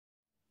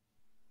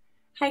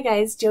Hi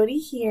guys, Jody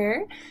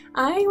here.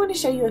 I want to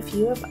show you a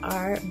few of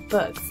our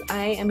books.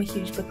 I am a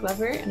huge book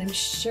lover and I'm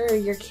sure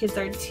your kids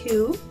are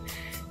too.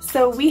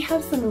 So we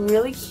have some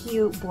really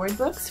cute board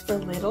books for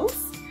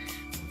littles,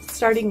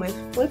 starting with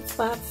Flip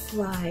Flap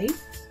Fly.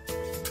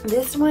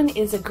 This one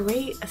is a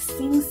great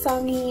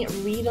sing-songy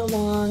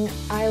read-along.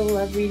 I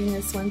love reading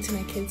this one to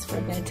my kids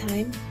for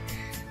bedtime.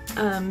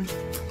 And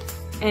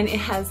it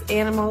has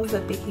animals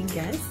that they can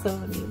guess, so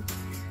let me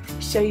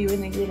show you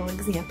in a little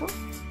example.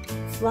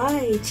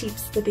 Fly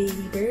cheeps the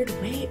baby bird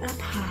way up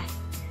high,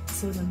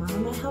 so the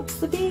mama helps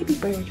the baby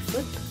bird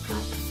flip,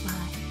 flop,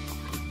 fly.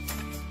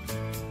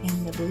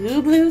 In the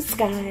blue, blue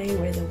sky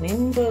where the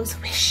wind blows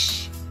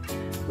whish,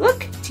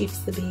 look, cheeps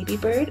the baby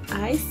bird,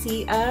 I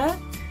see a...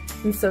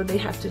 And so they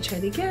have to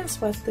try to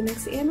guess what the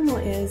next animal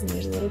is, and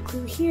there's a little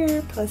clue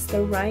here, plus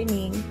the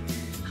rhyming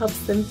helps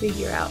them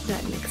figure out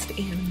that next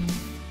animal.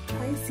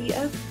 I see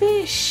a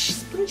fish,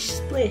 splish,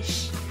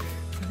 splish.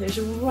 There's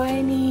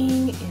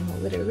rhyming and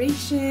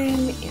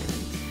alliteration and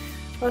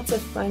lots of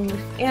fun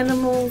with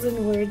animals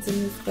and words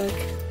in this book.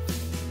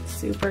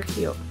 Super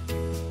cute.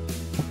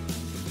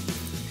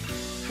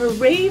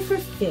 Hooray for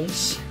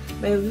Fish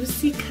by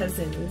Lucy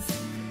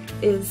Cousins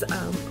is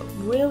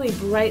really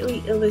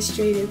brightly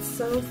illustrated,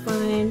 so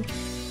fun,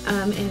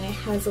 and it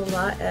has a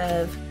lot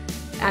of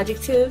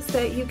adjectives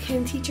that you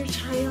can teach your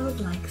child,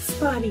 like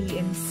spotty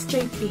and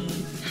stripy,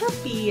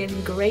 happy and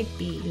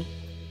gripey.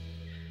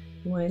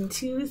 1,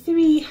 2,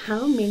 3,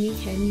 how many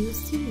can you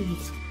see?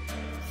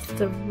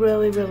 It's a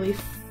really, really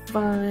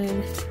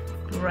fun,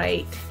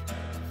 bright,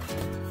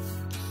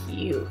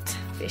 cute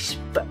fish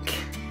book.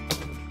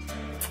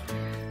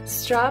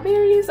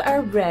 Strawberries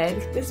Are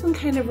Red. This one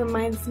kind of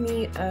reminds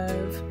me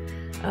of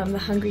The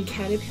Hungry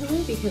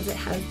Caterpillar because it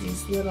has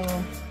these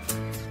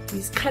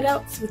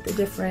cutouts with the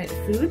different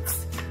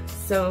foods.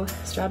 So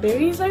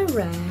strawberries are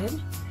red,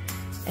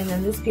 and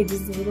then this page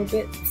is a little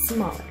bit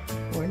smaller.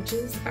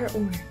 Oranges are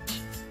orange.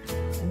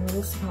 A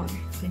little smaller.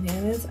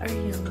 Bananas are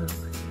yellow.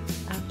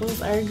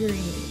 Apples are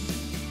green.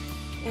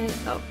 And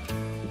oh,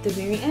 at the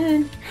very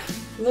end,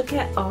 look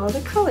at all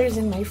the colors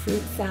in my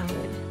fruit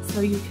salad.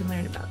 So you can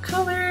learn about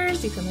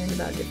colors, you can learn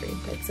about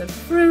different types of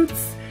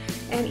fruits,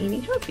 and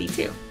eating healthy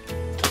too.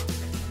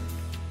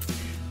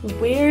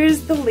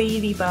 Where's the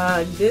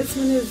Ladybug? This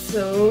one is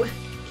so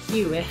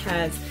cute. It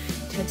has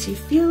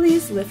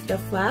touchy-feelies, lift the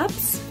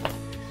flaps.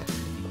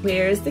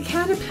 Where's the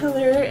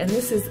caterpillar? And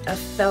this is a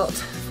felt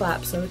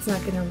flap, so it's not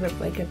going to rip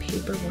like a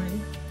paper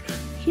one.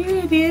 Here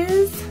it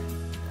is.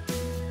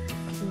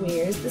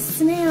 Where's the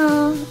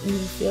snail? And you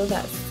feel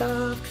that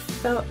soft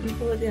felt and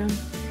pull it down.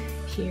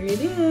 Here it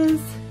is.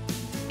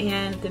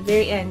 And at the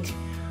very end,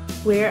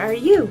 where are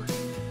you?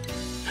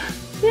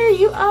 There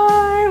you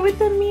are with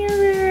the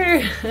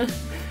mirror.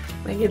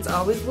 My kids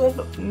always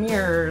love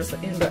mirrors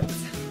in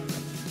books.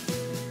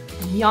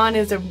 Yawn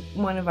is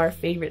one of our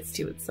favorites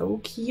too. It's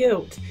so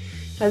cute.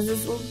 Has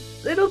this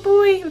little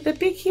boy with a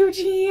big huge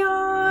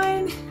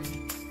yawn,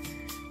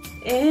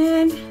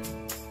 and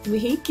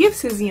he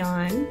gives his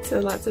yawn to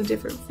lots of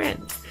different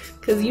friends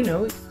because you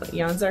know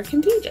yawns are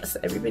contagious.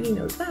 Everybody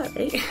knows that,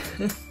 right?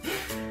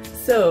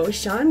 So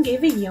Sean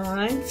gave a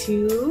yawn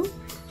to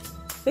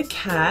the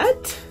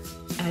cat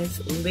as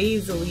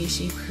lazily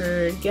she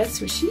purred. Guess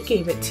who she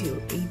gave it to?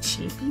 A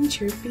cheeping,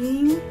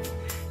 chirping.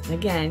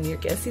 Again, you're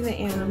guessing the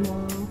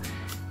animal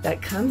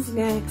that comes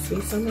next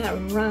based on that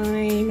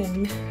rhyme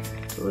and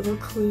little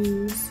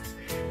clues.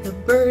 The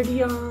bird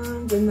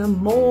yawns and the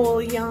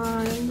mole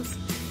yawns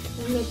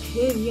and the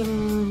pig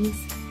yawns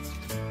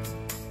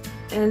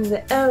and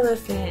the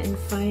elephant, and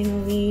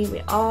finally we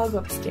all go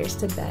upstairs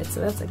to bed.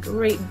 So that's a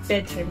great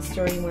bedtime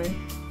story one.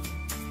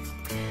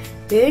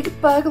 Big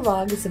Bug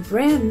Log is a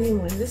brand new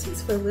one. This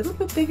one's for a little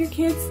bit bigger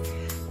kids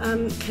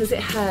because it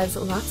has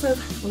lots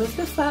of lift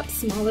the flap,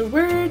 smaller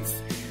words,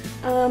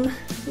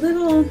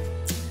 little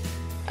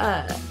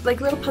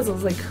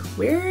puzzles like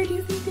where do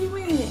you think they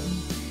went?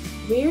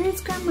 Where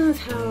is Grandma's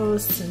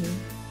house? And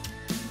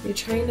he's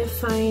trying to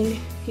find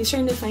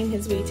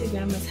his way to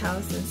Grandma's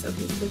house, and so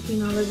he's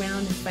looking all around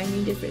and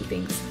finding different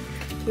things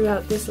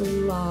throughout this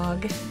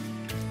log.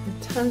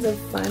 And tons of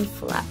fun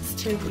flaps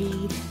to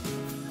read.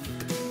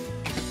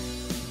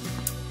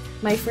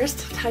 My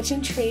First Touch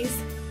and Trace,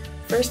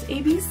 First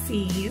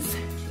ABCs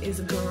is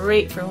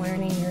great for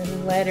learning your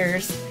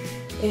letters.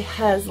 It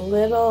has a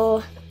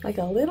little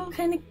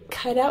kind of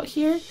cutout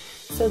here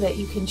so that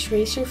you can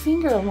trace your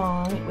finger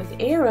along with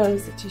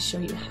arrows to show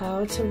you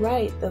how to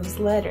write those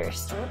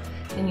letters.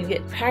 And you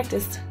get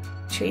practice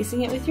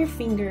tracing it with your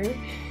finger.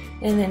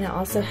 And then it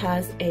also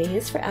has A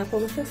is for apple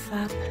with a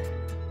flap,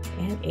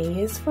 and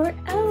A is for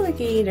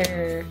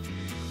alligator.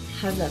 It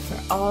has that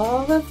for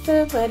all of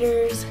the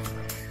letters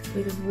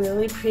with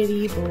really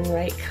pretty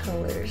bright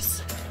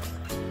colors.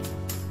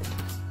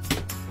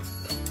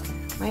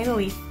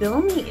 Finally,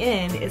 Fill Me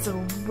In is a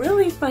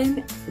really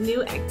fun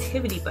new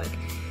activity book.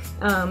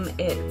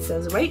 It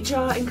says write,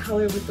 draw, and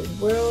color with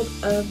the world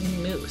of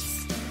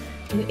moose.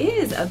 And it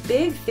is a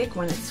big, thick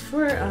one. It's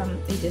for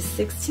ages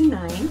 6 to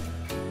 9.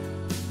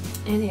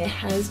 And it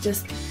has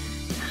just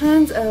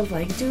tons of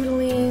like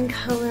doodling,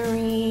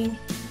 coloring,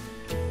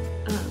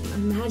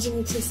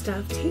 imaginative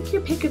stuff. Take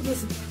your pick of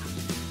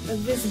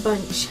this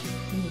bunch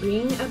and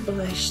bring a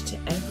blush to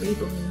every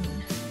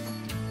balloon.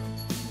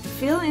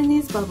 Fill in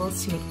these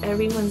bubbles to make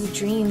everyone's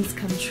dreams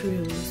come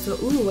true. So,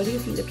 ooh, what do you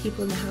think the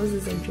people in the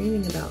houses are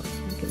dreaming about?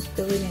 You can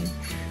fill it in.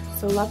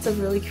 So lots of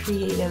really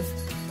creative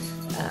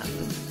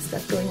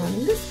stuff going on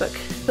in this book.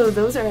 So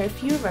those are a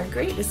few of our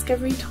great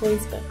Discovery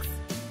Toys books.